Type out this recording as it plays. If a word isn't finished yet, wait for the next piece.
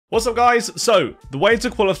What's up, guys? So the way to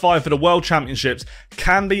qualify for the World Championships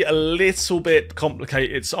can be a little bit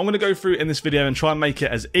complicated, so I'm going to go through in this video and try and make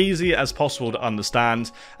it as easy as possible to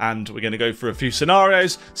understand, and we're going to go through a few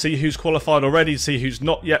scenarios, see who's qualified already, see who's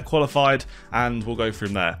not yet qualified, and we'll go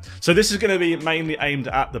from there. So this is going to be mainly aimed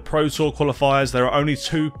at the Pro Tour qualifiers. There are only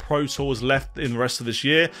 2 Pro Tours left in the rest of this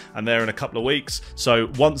year, and they're in a couple of weeks,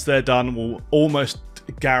 so once they're done, we'll almost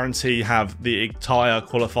guarantee have the entire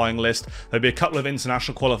qualifying list. There'll be a couple of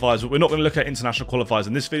international qualifiers, but we're not going to look at international qualifiers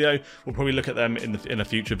in this video. We'll probably look at them in a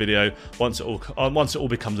future video once it all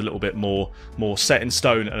becomes a little bit more set in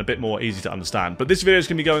stone and a bit more easy to understand. But this video is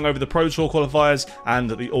going to be going over the Pro Tour qualifiers and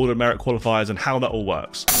the Order of Merit qualifiers and how that all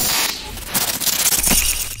works.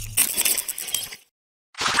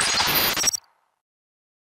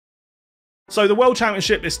 So the World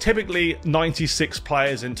Championship is typically 96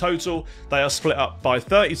 players in total. They are split up by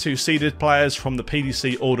 32 seeded players from the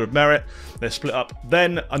PDC Order of Merit. They're split up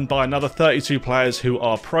then and by another 32 players who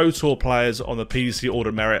are Pro Tour players on the PDC Order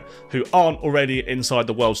of Merit who aren't already inside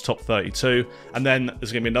the world's top 32. And then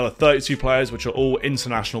there's going to be another 32 players which are all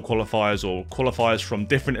international qualifiers or qualifiers from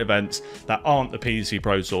different events that aren't the PDC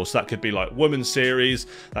Pro Tour. So that could be like Women's Series,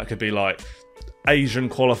 that could be like Asian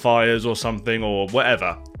qualifiers or something, or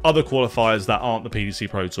whatever. Other qualifiers that aren't the PDC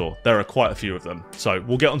Pro Tour. There are quite a few of them. So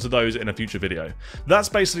we'll get onto those in a future video. That's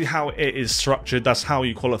basically how it is structured. That's how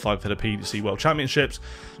you qualify for the PDC World Championships.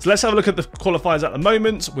 So let's have a look at the qualifiers at the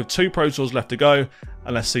moment with 2 Pro Tours left to go,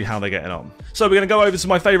 and let's see how they're getting on. So we're going to go over to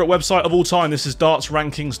my favourite website of all time. This is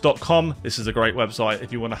dartsrankings.com. This is a great website.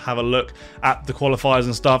 If you want to have a look at the qualifiers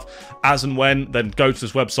and stuff as and when, then go to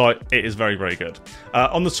this website. It is very, very good.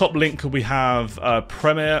 On the top link, we have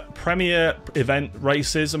Premier event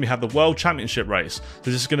races, and we have the World Championship race. So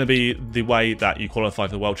this is going to be the way that you qualify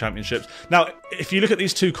for the World Championships. Now, if you look at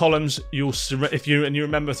these 2 columns, you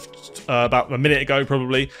remember about a minute ago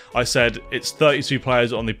probably, I said it's 32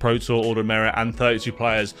 players on the Pro Tour Order of Merit and 32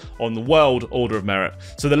 players on the World Order of Merit.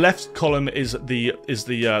 So the left column is the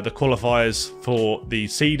qualifiers for the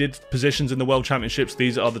seeded positions in the World Championships.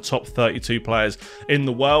 These are the top 32 players in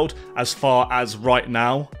the world as far as right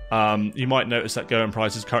now. You might notice that Goen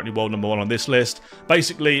Price is currently world number 1 on this list.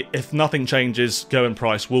 Basically, if nothing changes, Goen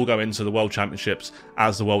Price will go into the World Championships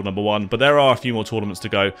as the world number 1. But there are a few more tournaments to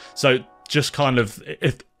go. So just kind of,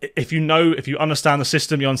 if you understand the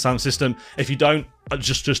system, you understand the system. If you don't,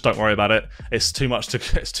 just don't worry about it. It's too much to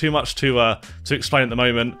explain at the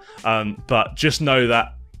moment. But just know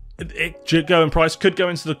that Goen Price could go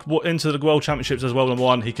into the World Championships as world number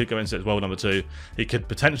 1. He could go into it as world number 2. He could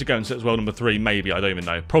potentially go into it as world number 3. Maybe, I don't even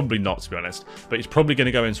know. Probably not, to be honest. But he's probably going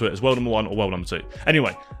to go into it as world number 1 or world number 2.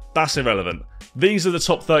 Anyway, that's irrelevant. These are the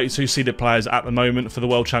top 32 seeded players at the moment for the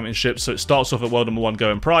World Championships. So it starts off at world number 1,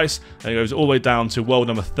 Goen Price, and it goes all the way down to world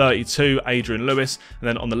number 32, Adrian Lewis. And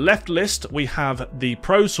then on the left list, we have the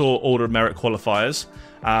Pro Tour Order of Merit qualifiers.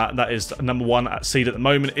 That is number 1 seed at the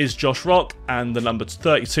moment is Josh Rock, and the number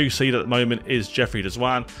 32 seed at the moment is Jeffrey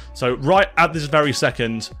Deswan. So right at this very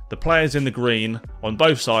second, the players in the green on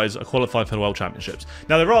both sides are qualified for the World Championships.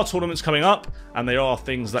 Now there are tournaments coming up, and there are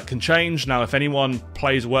things that can change. Now if anyone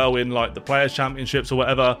plays well in like the Players Championships or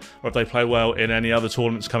whatever, or if they play well in any other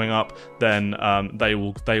tournaments coming up, then they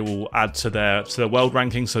will add to their world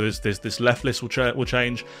ranking. So this left list will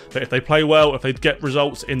change. But if they play well, if they get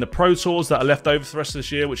results in the Pro Tours that are left over for the rest of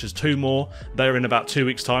this year, which is 2 more, they're in about 2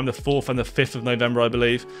 weeks time, the 4th and the 5th of November, I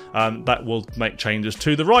believe, that will make changes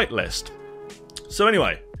to the right list. So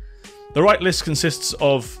anyway, the right list consists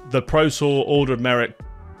of the Pro Tour Order of Merit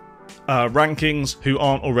rankings who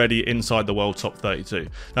aren't already inside the world top 32.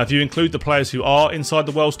 Now if you include the players who are inside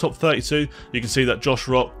the world's top 32, you can see that Josh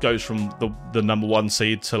Rock goes from the number 1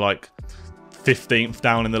 seed to like 15th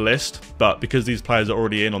down in the list, but because these players are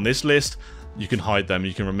already in on this list, you can hide them,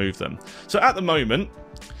 you can remove them. So at the moment,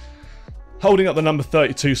 holding up the number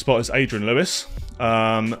 32 spot is Adrian Lewis.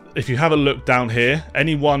 If you have a look down here,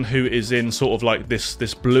 anyone who is in sort of like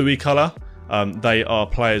this bluey colour, they are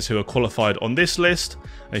players who are qualified on this list.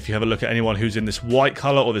 And if you have a look at anyone who's in this white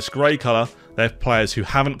colour or this grey colour, they're players who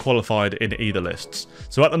haven't qualified in either lists.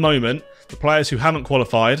 So at the moment, the players who haven't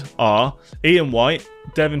qualified are Ian White,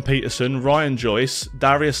 Devin Peterson, Ryan Joyce,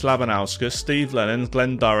 Darius Labanauskas, Steve Lennon,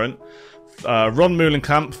 Glenn Durrant, Ron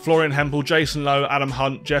Meulenkamp, Florian Hempel, Jason Lowe, Adam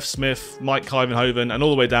Hunt, Jeff Smith, Mike Kyvenhoven, and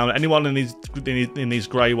all the way down. Anyone in these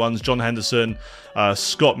grey ones, John Henderson,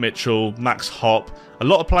 Scott Mitchell, Max Hopp, a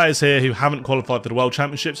lot of players here who haven't qualified for the World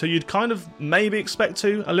Championships, so you'd kind of maybe expect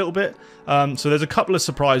to a little bit. So there's a couple of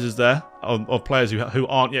surprises there of players who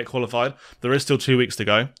aren't yet qualified. There is still 2 weeks to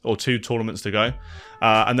go, or 2 tournaments to go.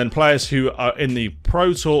 And then players who are in the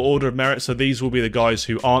Pro Tour Order of Merit, so these will be the guys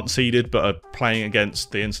who aren't seeded but are playing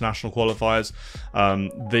against the international qualifiers.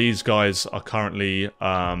 These guys are currently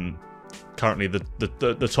the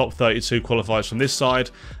top 32 qualifiers from this side,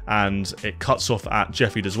 and it cuts off at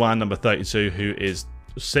Jeffrey Deswan, number 32, who is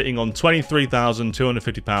sitting on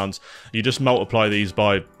 £23,250. You just multiply these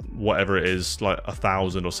by whatever it is, like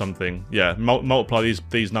 1,000 or something. Yeah, multiply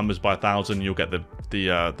these numbers by 1,000, you'll get the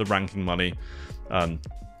ranking money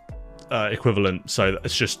equivalent. So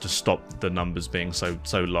it's just to stop the numbers being so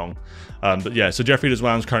long. But yeah, so Jeffrey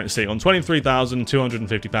Deswan's currently sitting on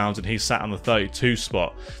 £23,250, and he's sat on the 32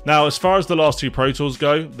 spot. Now, as far as the last 2 Pro Tours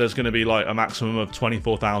go, there's going to be like a maximum of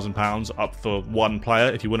 £24,000 up for one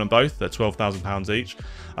player. If you win them both, they're £12,000 each.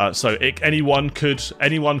 So anyone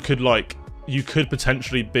could like, you could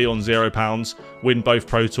potentially be on £0, win both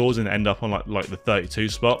Pro Tours, and end up on like the 32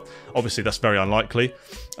 spot. Obviously, that's very unlikely,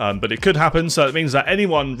 but it could happen. So it means that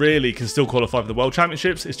anyone really can still qualify for the World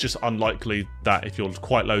Championships. It's just unlikely that if you're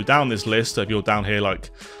quite low down this list, if you're down here like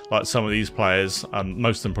some of these players,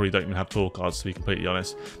 most of them probably don't even have tour cards, to be completely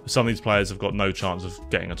honest. But some of these players have got no chance of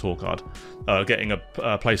getting a tour card, getting a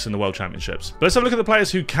place in the World Championships. But let's have a look at the players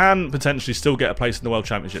who can potentially still get a place in the World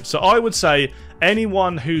Championships. So I would say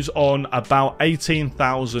anyone who's on about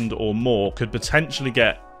 18,000 or more could potentially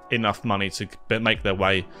get enough money to make their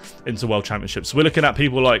way into World Championships. So we're looking at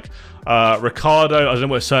people like Ricardo, I don't know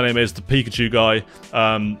what his surname is, the Pikachu guy,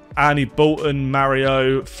 Annie Bolton,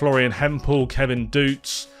 Mario, Florian Hempel, Kevin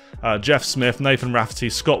Dutz, Jeff Smith, Nathan Rafferty,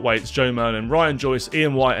 Scott Waits, Joe Merlin, Ryan Joyce,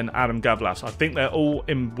 Ian White, and Adam Gavlas. I think they're all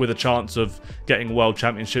in with a chance of getting a World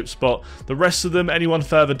Championship spot. The rest of them, anyone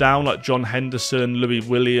further down like John Henderson, Louis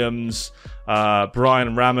Williams,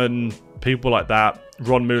 Brian Raman, people like that,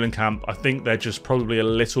 Ron Moulenkamp, I think they're just probably a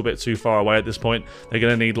little bit too far away at this point. They're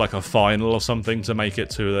going to need like a final or something to make it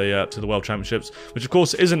to the World Championships, which of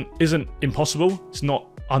course isn't impossible. It's not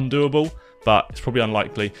undoable, but it's probably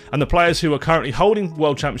unlikely. And the players who are currently holding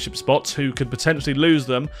World Championship spots who could potentially lose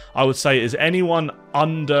them, I would say, is anyone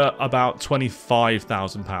under about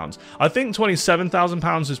 £25,000. I think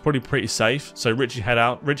 £27,000 is probably pretty safe. So Richie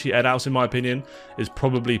Edhouse, in my opinion, is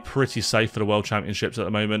probably pretty safe for the World Championships at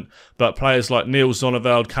the moment. But players like Neil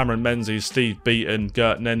Zonneveld, Cameron Menzies, Steve Beaton,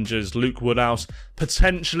 Gert Nenges, Luke Woodhouse,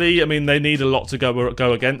 potentially, I mean, they need a lot to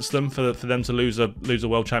go against them for them to lose a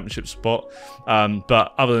World Championship spot.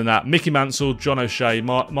 But other than that, Mickey Mansell, John O'Shea,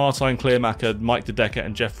 Martijn Kleermaker, Mike De Decker,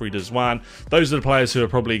 and Jeffrey Deswan, those are the players who are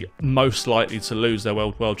probably most likely to lose their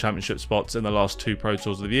World Championship spots in the last 2 Pro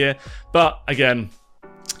Tours of the year. But again,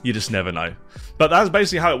 you just never know. But that's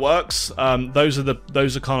basically how it works. Those are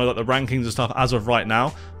kind of like the rankings and stuff as of right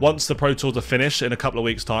now. Once the Pro Tours are finished in a couple of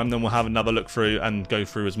weeks' time, then we'll have another look through and go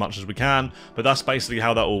through as much as we can. But that's basically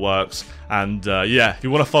how that all works. And yeah, if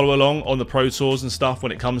you want to follow along on the Pro Tours and stuff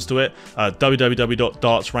when it comes to it,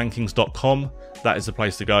 www.dartsrankings.com. That is the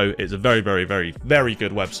place to go. It's a very, very, very, very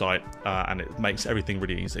good website, and it makes everything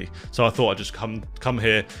really easy. So I thought I'd just come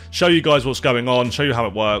here, show you guys what's going on, show you how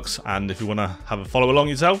it works, and if you want to have a follow along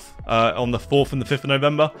yourself on the 4th and the 5th of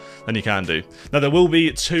November, then you can do. Now, there will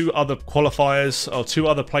be 2 other qualifiers, or 2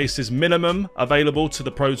 other places minimum available to the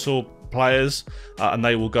Pro Tour players, and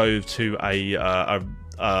they will go to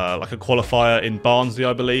like a qualifier in Barnsley,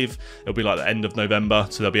 I believe. It'll be like the end of November,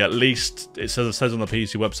 so there'll be at least, it says on the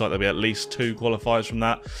PDC website, there'll be at least 2 qualifiers from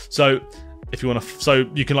that. So if you want to, so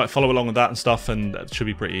you can like follow along with that and stuff, and it should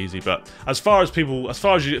be pretty easy. But as far as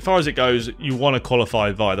it goes, you want to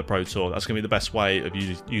qualify via the Pro Tour. That's going to be the best way of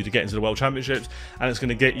you to get into the World Championships, and it's going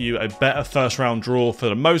to get you a better first round draw for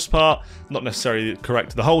the most part. Not necessarily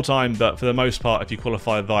correct the whole time, but for the most part, if you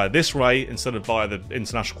qualify via this way instead of via the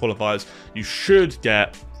international qualifiers, you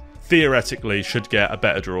theoretically should get a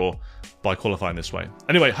better draw by qualifying this way.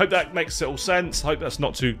 Anyway, hope that makes it all sense. Hope that's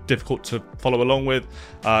not too difficult to follow along with.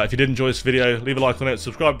 If you did enjoy this video, leave a like on it,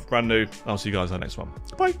 subscribe if you're brand new. I'll see you guys in the next one.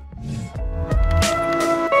 Bye.